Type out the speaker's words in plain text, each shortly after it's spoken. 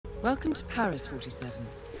Welcome to Paris, 47.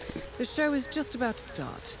 The show is just about to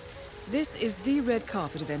start. This is the red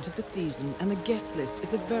carpet event of the season, and the guest list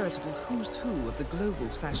is a veritable who's who of the global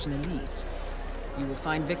fashion elite. You will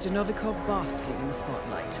find Victor Novikov basking in the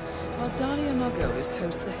spotlight, while Dalia Margolis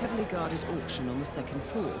hosts the heavily guarded auction on the second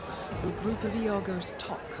floor for a group of Iago's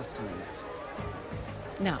top customers.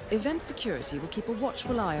 Now, event security will keep a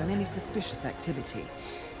watchful eye on any suspicious activity,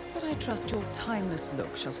 but I trust your timeless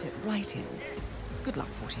look shall fit right in. Good luck,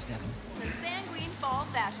 47. The Sanguine Fall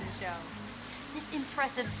Fashion Show. This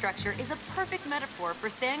impressive structure is a perfect metaphor for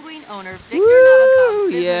Sanguine owner Victor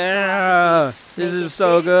Novikov's business yeah! philosophy. This Make is it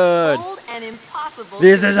so big, good. bold, and impossible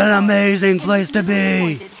This to is an ignore. amazing And place to newly be.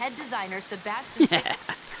 appointed head designer Sebastian.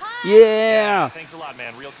 Yeah! Thanks a lot,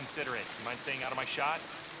 man. Real considerate. You mind staying out of my shot?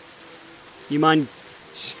 You mind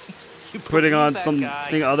Jeez, you putting on that something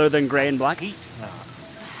guy. other than gray and black?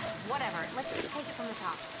 Whatever. Let's just take it from the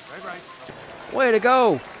top. Right. Way to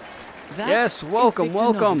go! That Yes, is welcome, Victor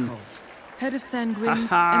welcome. Novikov, head of Sanguine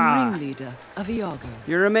Ha-ha. and ringleader of Iago.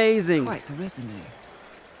 You're amazing. Quite the resume.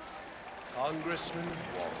 Congressman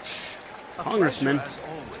Walsh. A Congressman? pleasure as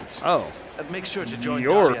always. Oh, Make sure to join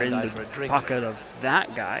you're Dalia in and I for a the drink pocket later. of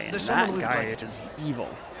that guy, and There's that someone we'd guy like- is evil.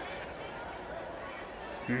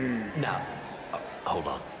 Now, hold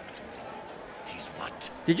on. He's what?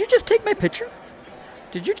 Did you just take my picture?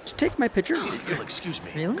 Did you just take my picture? If you'll excuse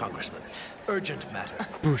me, Really? Congressman. Urgent matter.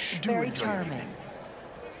 Boosh. Very charming.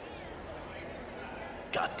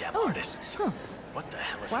 Goddamn Oh, artists. huh. What the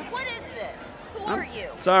hell is What is this? Who Oh, are you?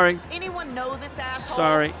 Sorry, Anyone know this asshole?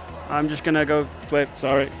 sorry. I'm just gonna go. Wait,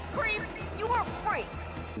 sorry. Creep! You are free!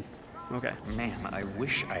 Okay. Ma'am, I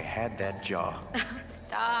wish I had that jaw.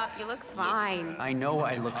 Stop, you look fine. I know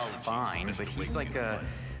I look fine, but he's like a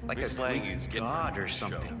Greek god or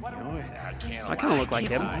something, you know? I kind of look like I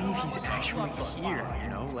him. can't believe he's actually here, you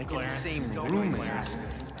know, like in the same room as us.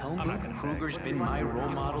 Helmut Kruger's been my role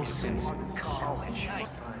model since college.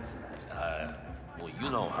 Well, you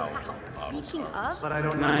know how. Speaking of, Can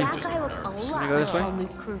I that just? guy looks a Can I lot go this like way?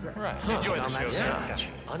 Helmut Kruger. Enjoy the show, sir.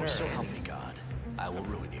 I'm so help me God. I will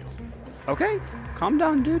ruin you. Okay. Calm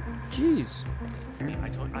down, dude. Jeez.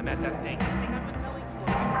 I'm at that thing.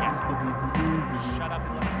 Yes. Shut up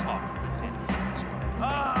and let me talk. Listen. Am I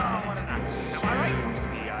right?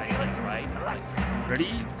 VI, right? All right.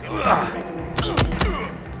 Ready?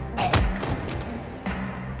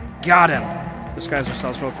 Got him. Disguise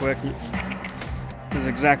ourselves real quick. This is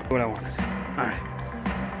exactly what I wanted. Alright.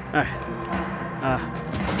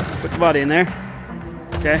 Alright. Put the body in there.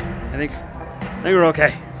 Okay. I think we're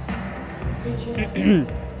okay.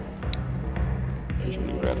 Just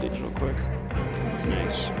gonna grab these real quick.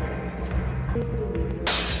 Nice.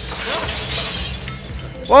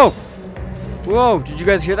 Whoa! Whoa! Did you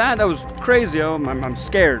guys hear that? That was crazy. Oh, I'm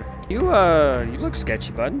scared. You look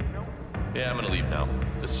sketchy, bud. Yeah, I'm gonna leave now.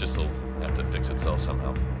 This just'll have to fix itself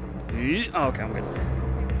somehow. Oh, okay, I'm good.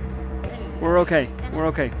 We're okay. We're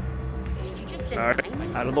okay. Did you just All right, deny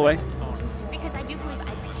me? out of the way. Because I do believe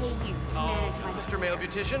I pay you to manage my Mr. Male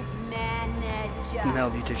Beautician? manager.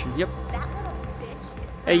 Male beautician. Yep. That little bitch.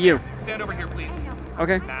 Hey, you. Stand over here, please.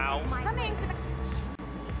 Okay. Now. Coming. What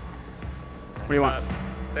do you want?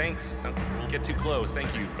 Thanks. Don't get too close.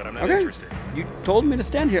 Thank you, but I'm not Okay. interested. You told me to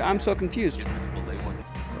stand here. I'm so confused.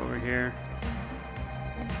 Over here.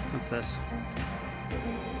 What's this?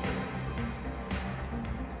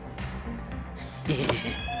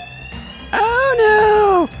 Oh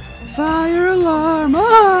no! Fire alarm!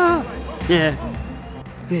 Ah! Yeah.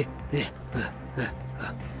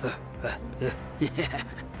 Yeah.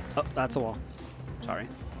 Oh, that's a wall. Sorry.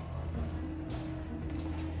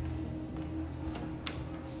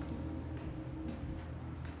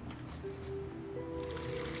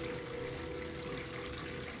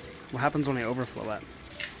 What happens when I overflow that?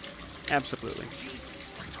 Absolutely.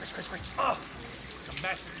 Christ. Oh, this is a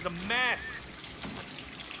mess. This is a mess.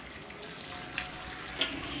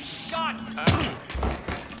 God.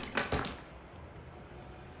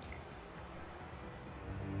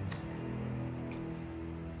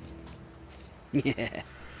 Yeah.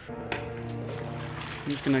 I'm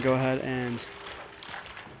just gonna go ahead and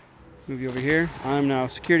move you over here. I'm now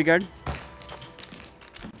security guard.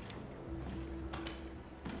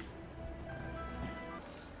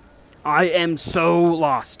 I am so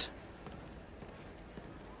lost.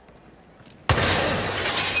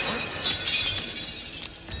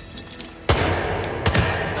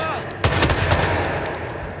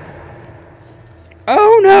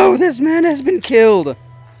 Oh no, this man has been killed.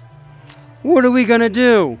 What are we gonna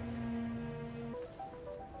do?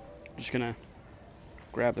 Just gonna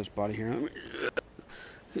grab this body here.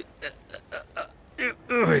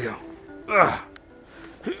 There we go.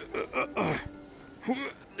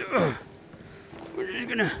 We're just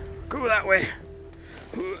gonna go that way.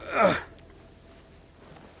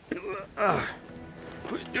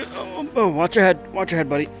 Oh, watch your head. Watch your head,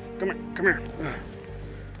 buddy. Come here. Come here.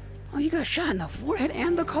 Oh, you got shot in the forehead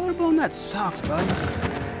and the collarbone? That sucks, bud.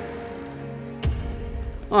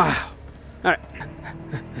 Ah. All right.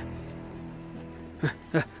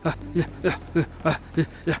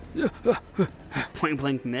 Point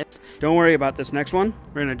blank miss. Don't worry about this next one.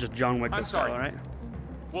 We're gonna just John Wick this style, all right?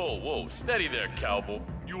 Whoa, whoa, steady there, cowboy.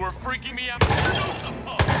 You were freaking me out.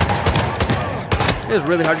 It is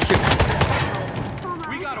really hard to shoot.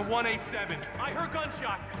 We got a 187. I heard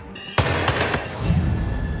gunshots.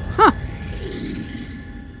 Huh.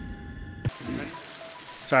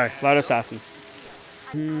 Sorry, loud assassin.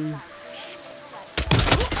 You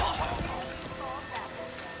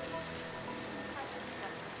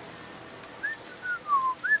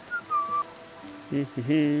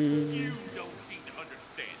don't seem to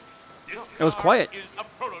understand. This It was quiet. car is a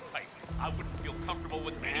prototype. I wouldn't feel comfortable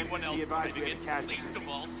with anyone else driving it, least of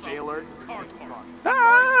all some car park.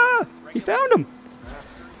 Ah! He found him.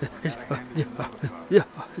 Managed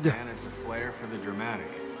the flair for the dramatic.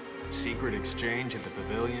 Secret exchange at the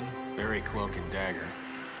pavilion, very cloak and dagger.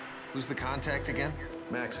 Who's the contact again?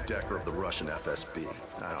 Max Decker of the Russian FSB.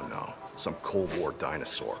 I don't know. Some Cold War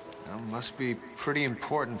dinosaur. Well, must be pretty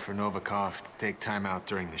important for Novikov to take time out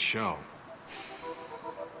during the show.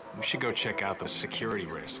 We should go check out the security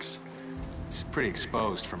risks. It's pretty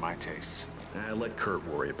exposed for my tastes. Let Kurt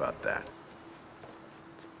worry about that.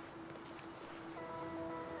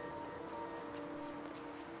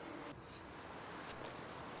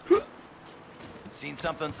 Seen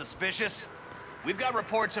something suspicious? We've got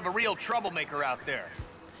reports of a real troublemaker out there.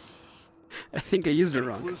 I think I used it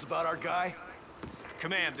wrong. Clues about our guy?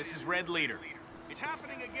 Command, this is Red Leader. It's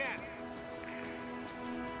happening again.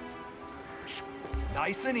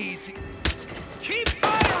 Nice and easy. Keep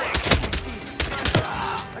firing!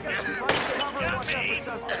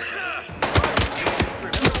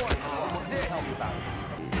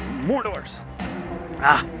 More doors.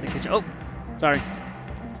 Ah, they catch you. Oh, sorry.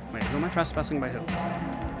 Wait, who am I trespassing by who?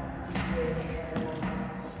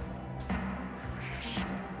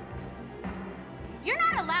 You're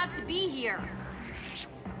not allowed to be here.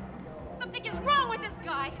 Something is wrong with this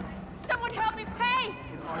guy. Someone help me pay.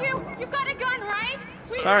 You got a gun, right?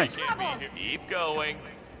 We're Sorry. in trouble. Keep going.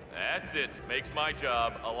 That's it. Makes my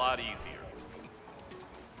job a lot easier.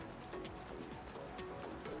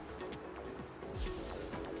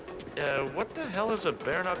 What the hell is a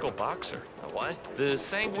bare-knuckle boxer? A what? The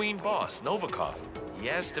sanguine boss, Novikov. He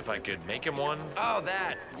asked if I could make him one. Oh,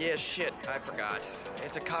 that. Yeah, shit. I forgot.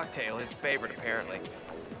 It's a cocktail, his favorite, apparently.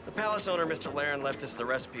 The palace owner, Mr. Laren, left us the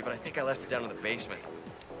recipe, but I think I left it down in the basement.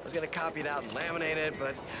 I was gonna copy it out and laminate it,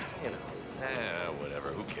 but, you know. Whatever.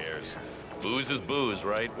 Who cares? Booze is booze,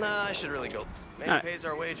 right? Nah, I should really go. Man All right. pays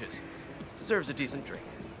our wages. Deserves a decent drink.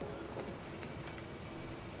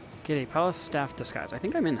 Get a palace staff disguise. I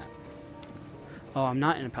think I'm in that. Oh, I'm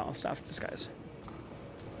not in a palace staff disguise.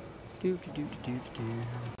 I'm just gonna go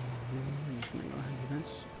ahead and do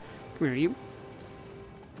this. Come here, you.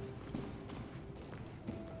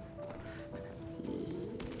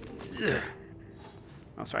 Ugh.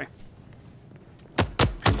 Oh, sorry.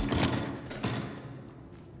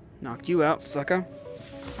 Knocked you out, sucker.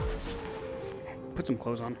 Put some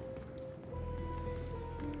clothes on.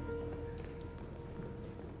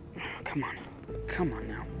 Come on. Come on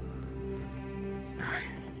now. Alright.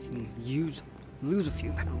 You can lose a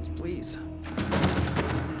few pounds, please.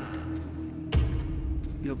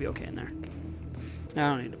 You'll be okay in there. I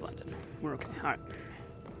don't need to blend in. We're okay. Alright.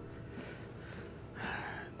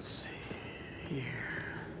 Let's see here.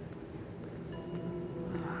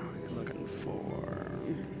 What are we looking for?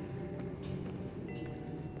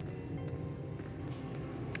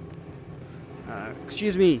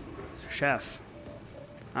 Excuse me, chef.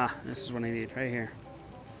 Ah, this is what I need right here.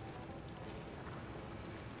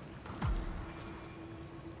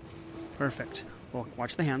 Perfect. Well,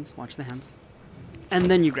 watch the hands, watch the hands. And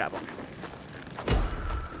then you grab them.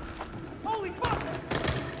 Holy fuck!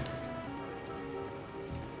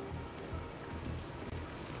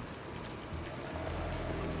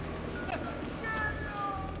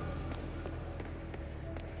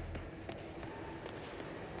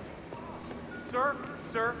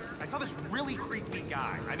 Sir, I saw this really creepy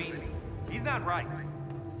guy. I mean, he's not right.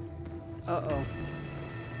 Uh-oh.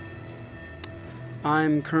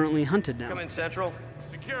 I'm currently hunted now. Come in, Central.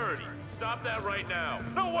 Security, stop that right now.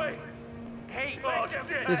 No way. Hey,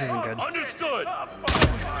 This isn't good. Understood.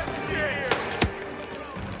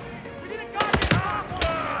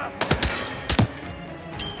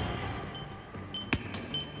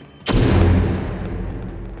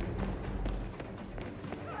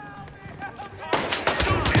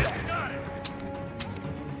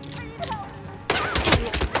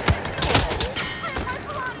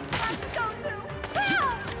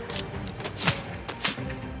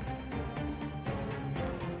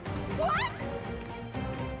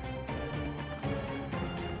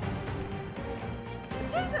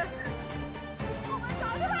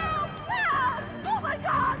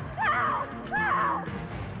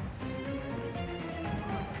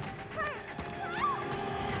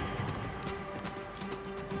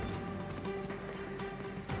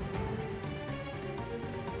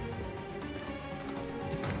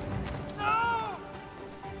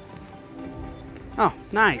 Oh,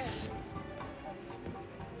 nice.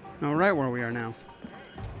 All right, where we are now.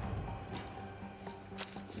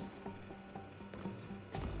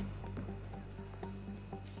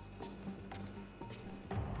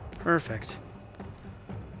 Perfect.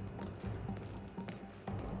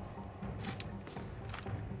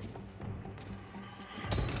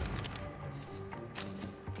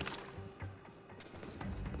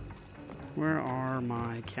 Where are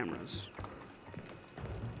my cameras?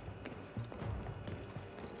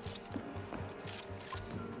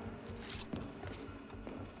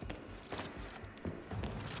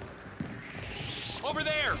 Over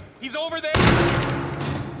there! He's over there!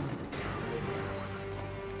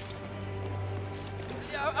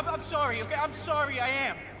 I'm sorry, okay? I'm sorry, I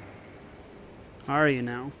am. Are you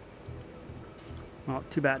now? Well,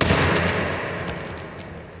 too bad.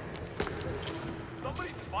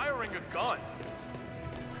 Somebody's firing a gun.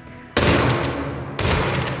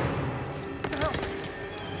 What the hell?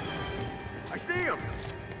 I see him!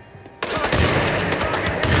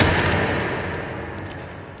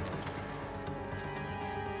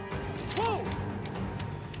 Whoa!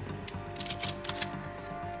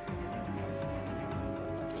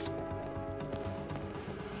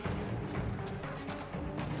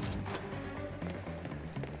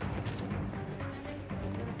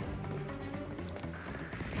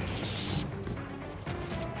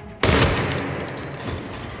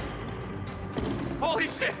 Holy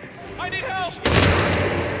shit! I need help!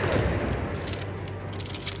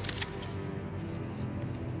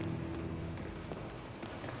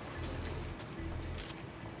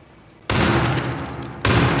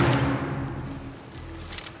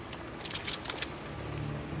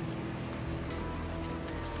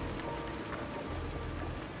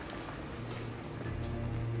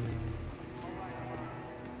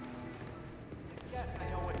 Yes,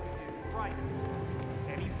 I know what to do. Right.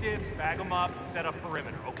 Any stiffs, bag them up, set up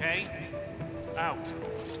perimeter, okay? Out.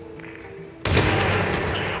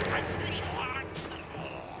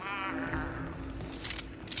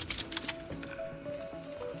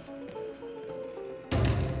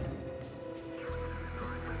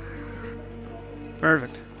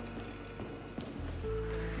 Perfect.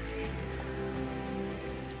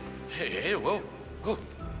 Hey, whoa, whoa.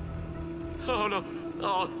 Oh no.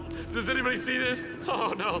 Oh, does anybody see this?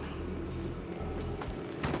 Oh no.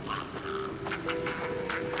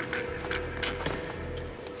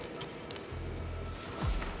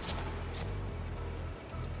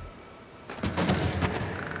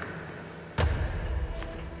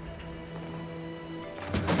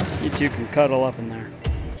 You two can cuddle up in there.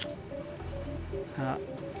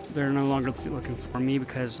 They're no longer looking for me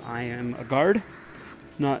because I am a guard,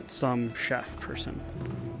 not some chef person.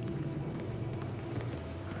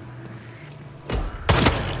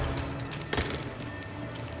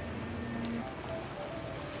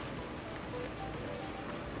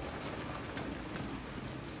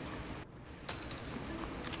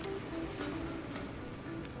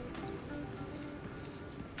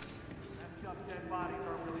 Dead bodies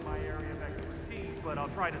aren't really my area of expertise, but I'll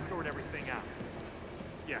try to sort everything out.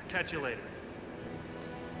 Yeah, catch you later.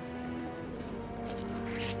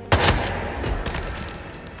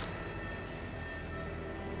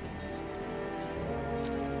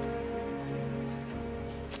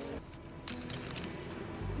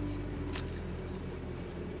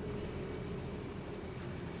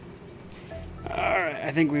 Alright,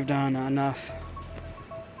 I think we've done enough.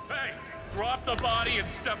 Hey, drop the body and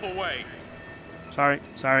step away. Sorry.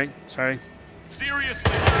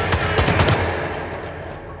 Seriously.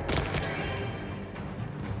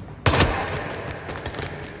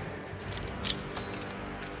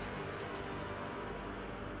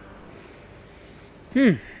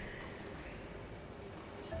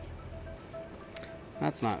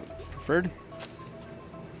 That's not preferred.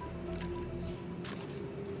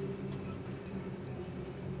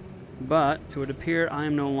 But it would appear I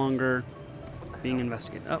am no longer being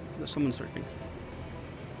investigated. Oh, there's someone searching.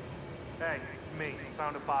 Hey, it's me.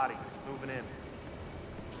 Found a body. Moving in.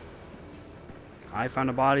 I found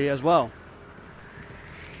a body as well.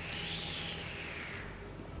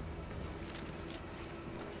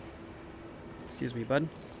 Excuse me, bud.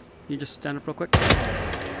 You just stand up real quick.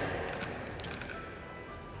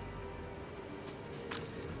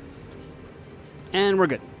 And we're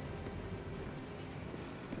good.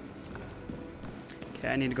 Okay,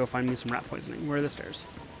 I need to go find me some rat poisoning. Where are the stairs?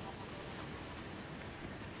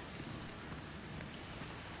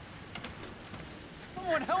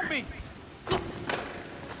 Someone help me!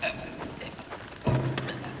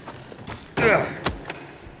 Ugh.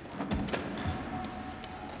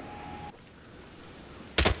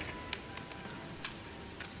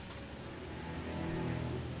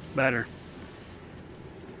 Better.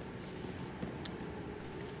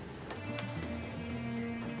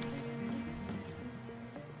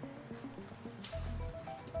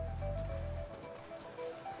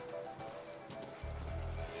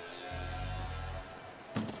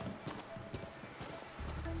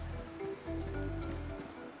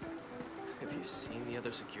 Have you seen the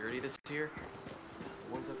other security that's here?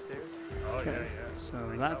 One's upstairs. Oh, yeah, Okay. yeah.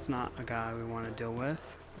 So that's not a guy we want to deal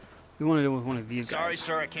with. We want to deal with one of these Sorry, guys.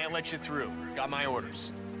 sir, I can't let you through. Got my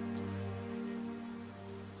orders.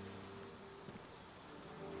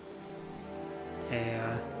 Hey,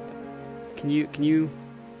 can you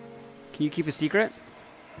keep a secret?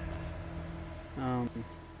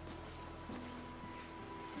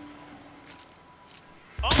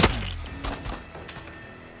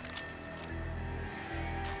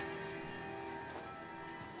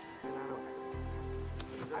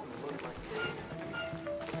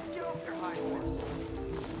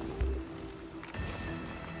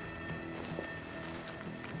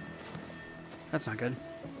 That's not good.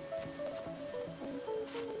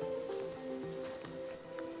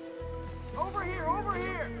 Over here, over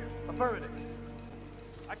here! Affirmative.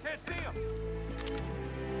 I can't see him.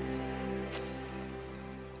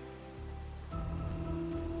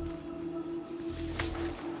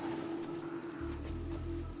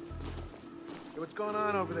 Hey, what's going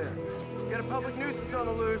on over there? Got a public nuisance on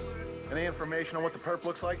the loose. Any information on what the perp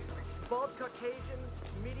looks like? Bald Caucasian,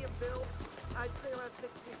 medium build, I'd say around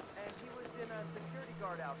 6 feet, and he was in a security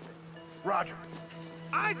guard outfit. Roger.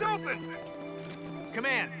 Eyes open!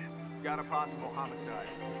 Command. Got a possible homicide.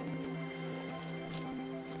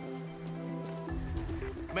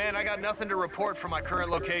 Man, I got nothing to report from my current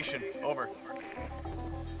location. Over.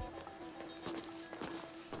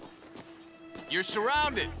 You're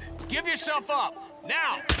surrounded. Give yourself up.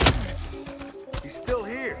 Now! He's still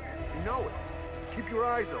here. You know it. Keep your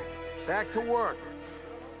eyes open. Back to work.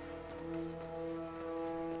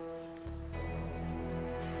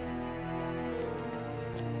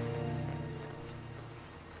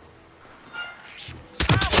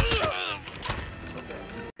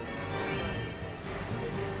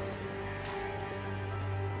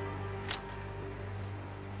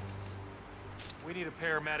 We need a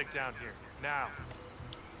paramedic down here, now.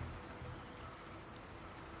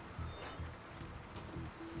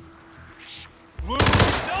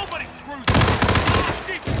 Nobody screws me!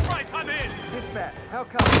 Jesus Christ, I'm in! Dispatch, how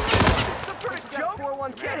come? Some sort of joke?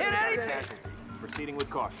 4-1 Can't hit anything! Proceeding with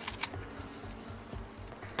caution.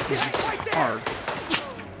 This is hard.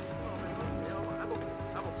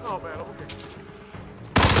 Oh, man, okay.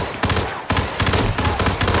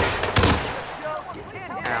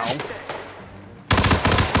 Ow.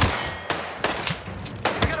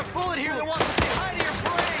 I got a bullet here that wants to say hi to your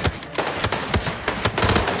brain!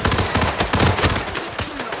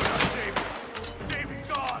 David's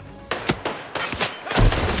gone!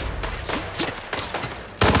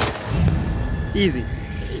 Easy.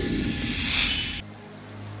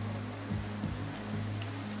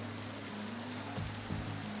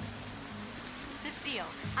 Cecile,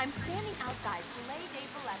 I'm standing outside Palais de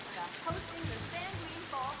Valeska, hosting the Sanguine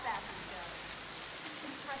Fall Fashion Show. This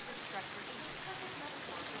impressive structure is a perfect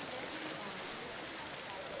metaphor for sanguine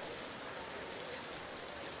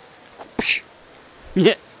owners.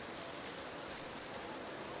 Yeah.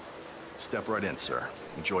 Step right in, sir.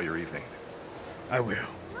 Enjoy your evening. I will.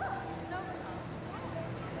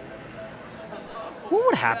 What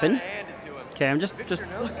would happen? Okay, I'm just. Look,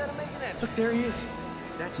 there he is.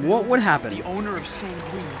 That's What would happen? the owner of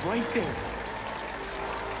Sanguine right there.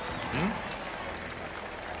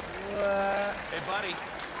 Hey, buddy,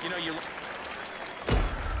 you know you...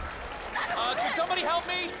 can somebody help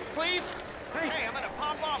me, please? Hey, I'm gonna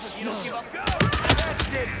pop off if you don't give up. Go!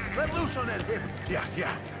 That's it! Let loose on that hip!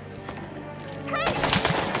 Yeah.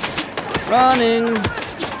 Running.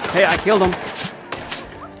 Hey, I killed him.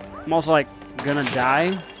 I'm also like gonna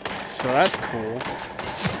die, so that's cool.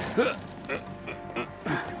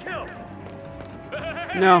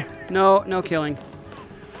 No killing.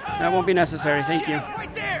 That won't be necessary. Thank you.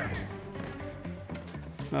 Right there!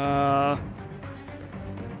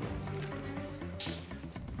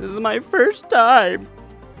 This is my first time.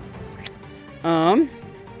 I'm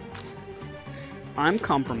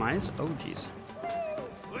compromised. Oh, jeez.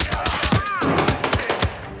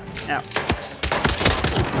 Ow.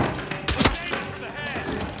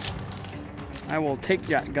 I will take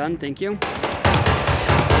that gun, thank you.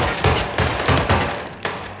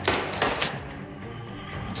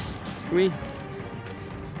 Can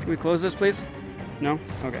we close this, please? No?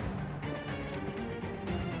 Okay.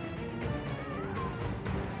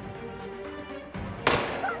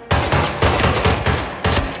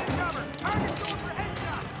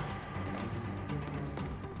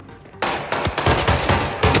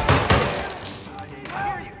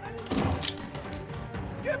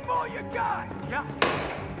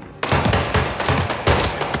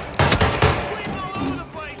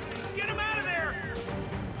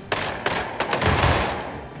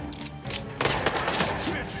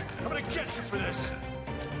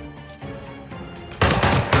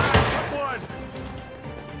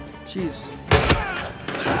 Jeez.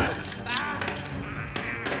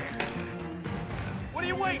 What are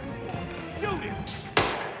you waiting for? Shoot him!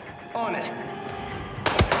 On it.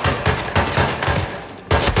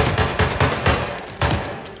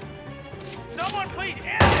 Someone please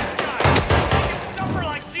end this guy! Make him suffer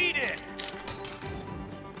like she did!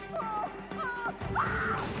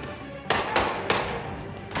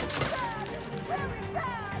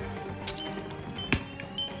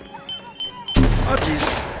 Oh,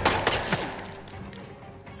 jeez.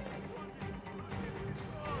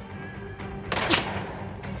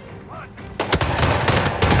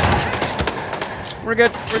 We're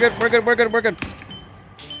good. We're good. We're good. We're good. We're good.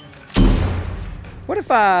 What if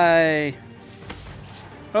I...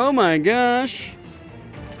 Oh my gosh.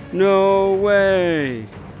 No way.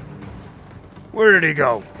 Where did he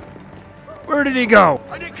go? Where did he go?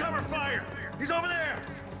 I did cover fire! He's over there!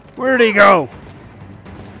 Where did he go?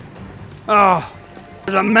 Oh,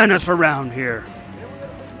 there's a menace around here.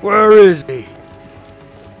 Where is he?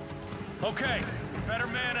 Okay, better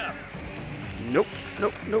man up. Nope,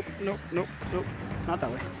 nope, nope, nope, nope, nope. Not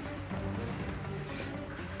that way.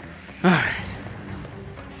 Alright.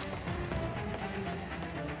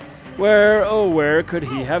 Where, oh, where could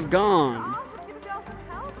he have gone?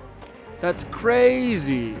 That's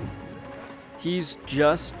crazy. He's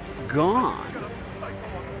just gone.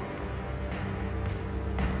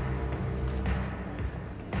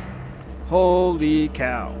 Holy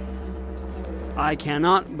cow. I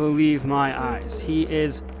cannot believe my eyes. He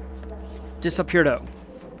is disappeared-o.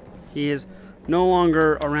 He is no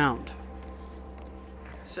longer around.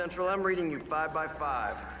 Central, I'm reading you 5 by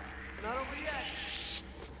 5. Not over yet.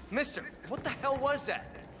 Mister, what the hell was that?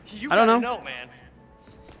 You I don't gotta know. man.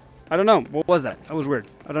 I don't know. What was that? That was weird.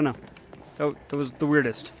 I don't know. That was the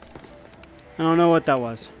weirdest. I don't know what that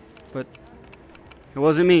was. But it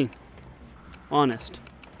wasn't me. Honest.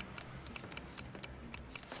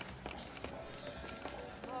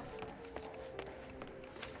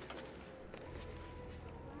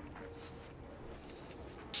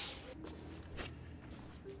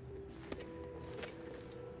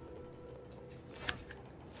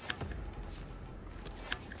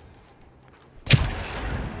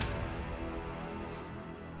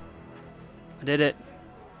 I did it.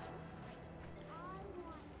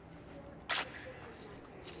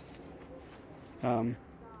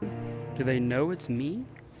 Do they know it's me?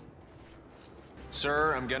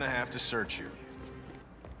 Sir, I'm gonna have to search you.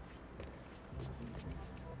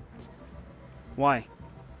 Why?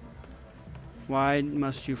 Why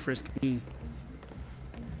must you frisk me?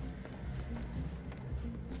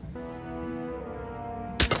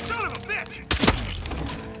 Son of a bitch!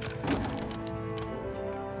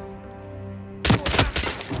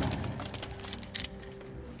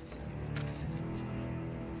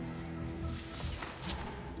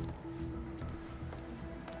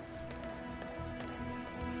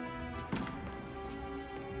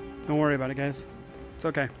 Don't worry about it, guys. It's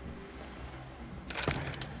okay.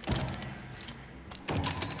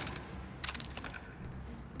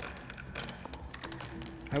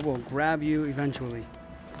 I will grab you eventually.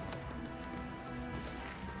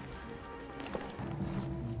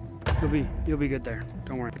 You'll be good there.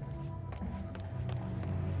 Don't worry.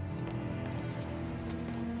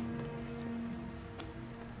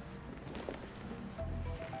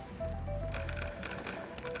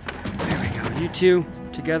 There we go. You two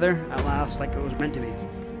together at last, like it was meant to be.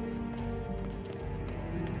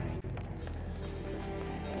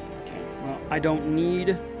 Okay. Well, I don't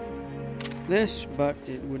need this, but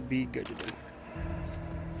it would be good to do.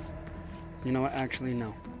 You know what? Actually,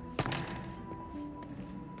 no.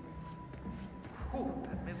 Whew,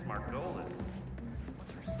 that Miss Margolis.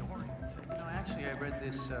 What's her story? You know, actually, I read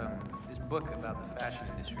this book about the fashion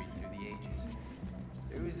industry through the ages.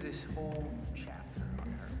 There was this whole chapter on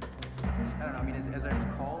her. I don't know. I mean, as I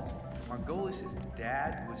recall, Margolis'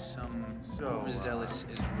 dad was some overzealous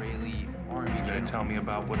Israeli army. You gonna tell me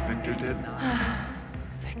about what Victor did?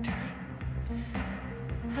 Victor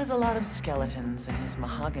has a lot of skeletons in his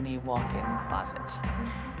mahogany walk-in closet.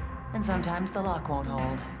 And sometimes the lock won't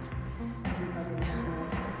hold.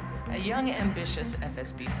 A young, ambitious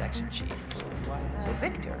FSB section chief. So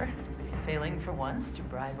Victor, failing for once to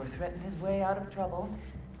bribe or threaten his way out of trouble,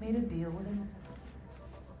 made a deal with him.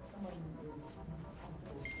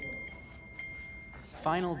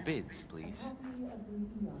 Final bids, please.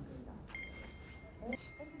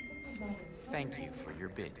 Thank you for your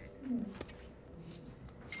bid.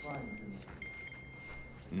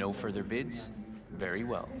 No further bids? Very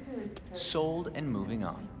well. Sold and moving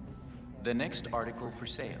on. The next article for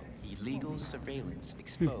sale. illegal surveillance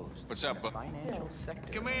exposed. What's up, bud? Financial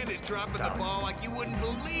sector. Command is dropping the ball like you wouldn't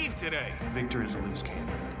believe today. Victor is a loose cannon.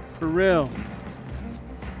 For real.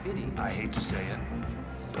 Pity. I hate to say it,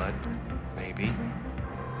 but maybe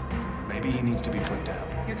he needs to be put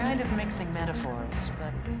down. You're kind of mixing metaphors,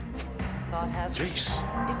 but thought has. Jeez.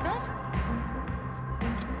 Is that?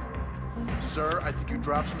 Sir, I think you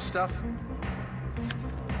dropped some stuff.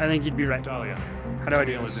 I think you'd be right. Dahlia, How do I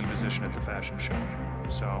do Camille this? is in position at the fashion show,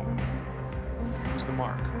 so who's the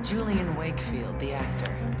mark? Julian Wakefield, the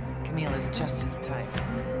actor. Camille is just his type.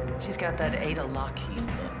 She's got that Ada Lockheed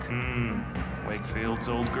look. Wakefield's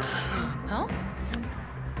old girl. Huh?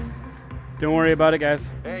 Don't worry about it, guys.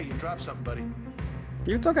 Hey, you dropped something, buddy.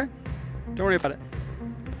 It's okay. Don't worry about it.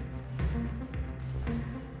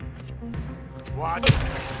 What?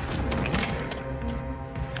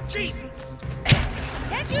 Jesus!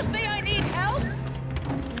 Can't you see I need help?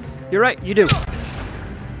 You're right, you do.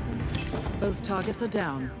 Both targets are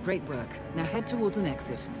down. Great work. Now head towards an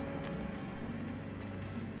exit.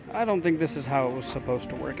 I don't think this is how it was supposed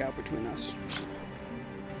to work out between us.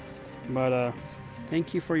 But,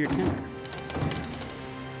 thank you for your camera.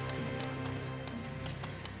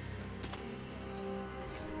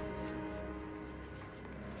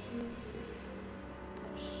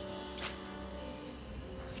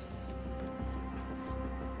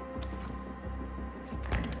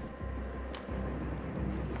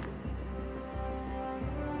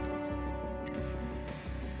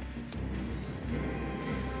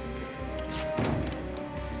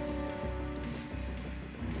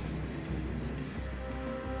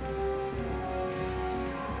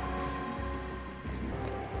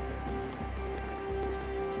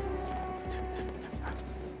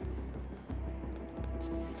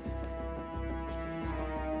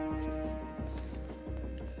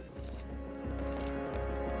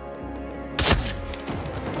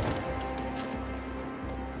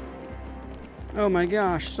 Oh my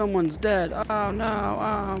gosh, someone's dead. Oh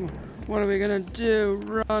no, what are we gonna do?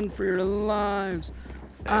 Run for your lives.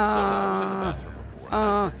 Oh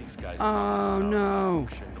no.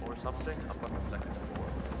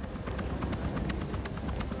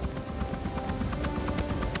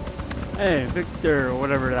 Hey, Victor, or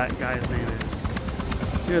whatever that guy's name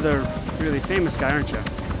is. You're the really famous guy, aren't you?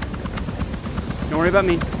 Don't worry about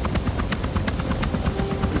me. I'm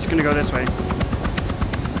just gonna go this way.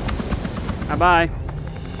 Bye-bye.